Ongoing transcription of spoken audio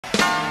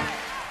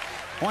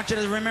I want you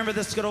to remember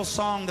this good old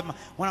song,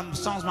 one of the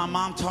songs my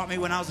mom taught me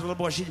when I was a little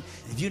boy.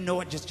 If you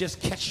know it,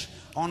 just catch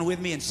on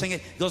with me and sing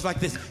it. It goes like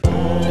this.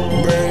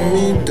 Bring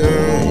me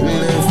down,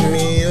 lift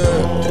me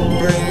up.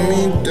 Bring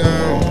me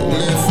down,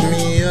 lift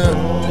me up.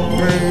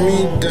 Bring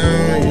me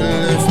down,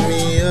 lift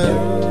me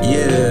up.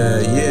 Yeah.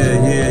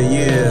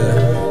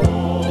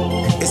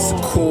 It's a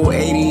cool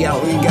 80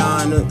 out in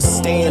Ghana.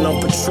 Staying on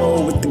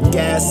patrol with the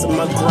gas in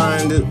my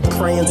grinder.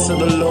 Praying to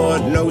the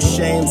Lord, no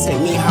shame, take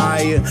me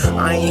higher.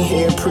 I ain't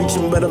here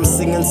preaching, but I'm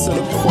singing to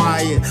the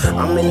choir.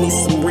 I'ma need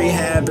some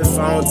rehab if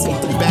I don't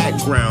take the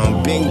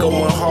background. Been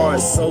going hard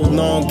so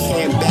long,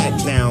 can't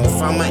back down.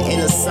 Find my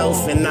inner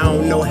self and I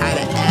don't know how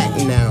to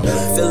act now.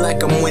 Feel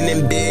like I'm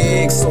winning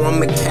big, so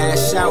I'ma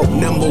cash out.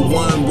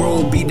 #1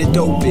 rule, be the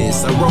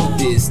dopest. I wrote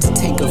this to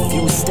take a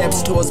few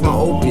steps towards my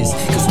opus.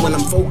 Cause when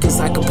I'm focused,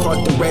 I can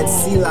part the Red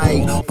Sea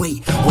like,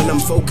 wait, when I'm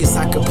focused,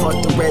 I can part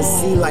the Red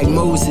Sea like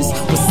Moses.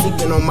 Was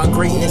sleeping on my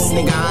greatness,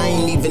 nigga, I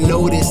ain't even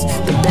noticed.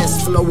 The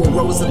best flow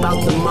arose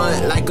about the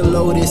mud like a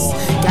lotus.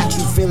 Got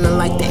you feeling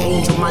like the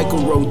angel Michael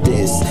wrote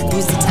this.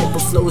 These the type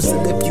of flows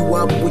that lift you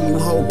up when you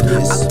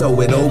hopeless. I throw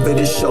it over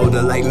the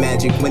shoulder like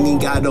magic when he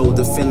got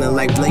older. Feeling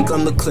like Blake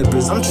on the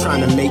Clippers. I'm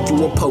trying to make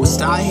you a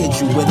poster. I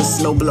hit you with a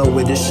snowblower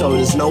with the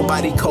shoulders.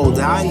 Nobody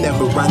colder. I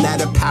never run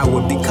out of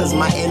power because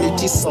my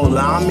energy's solar.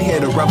 I'm here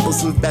to ruffle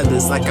some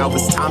feathers like I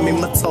was Tommy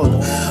Mottola.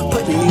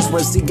 Putting these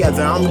words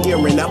together, I'm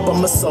gearing up.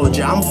 I'm a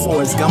soldier. I'm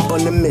Forrest Gump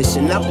on the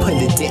mission. I put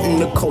it in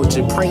the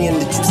culture, praying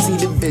that you see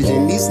the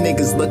vision. These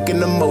niggas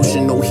looking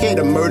emotional. Here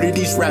to murder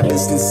these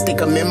rappers and stick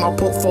them in my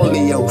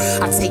portfolio.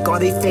 I take all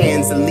they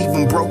fans and leave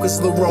them broke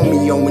as Lil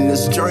Romeo. In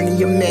this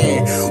journey of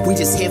man, we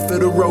just here for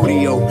the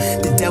rodeo.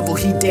 The devil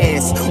he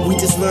dance, we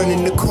just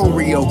learning the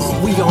choreo.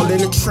 We all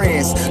in a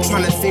trance,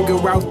 trying to figure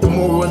out the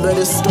moral of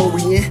the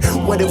story.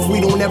 And what if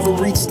we don't ever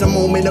reach the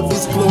moment of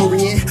his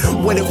glory?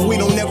 And what if we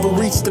don't ever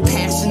reach the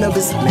passion of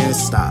his man?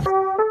 Stop.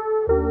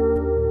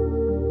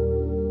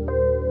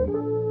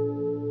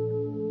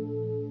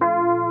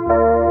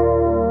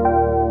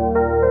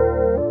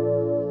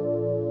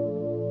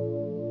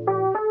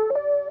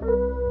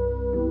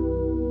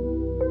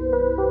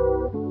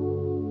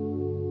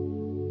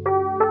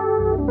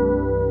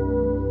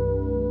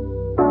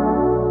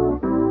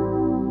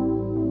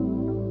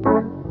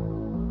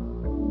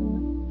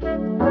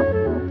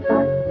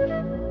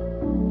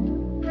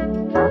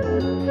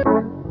 Thank you.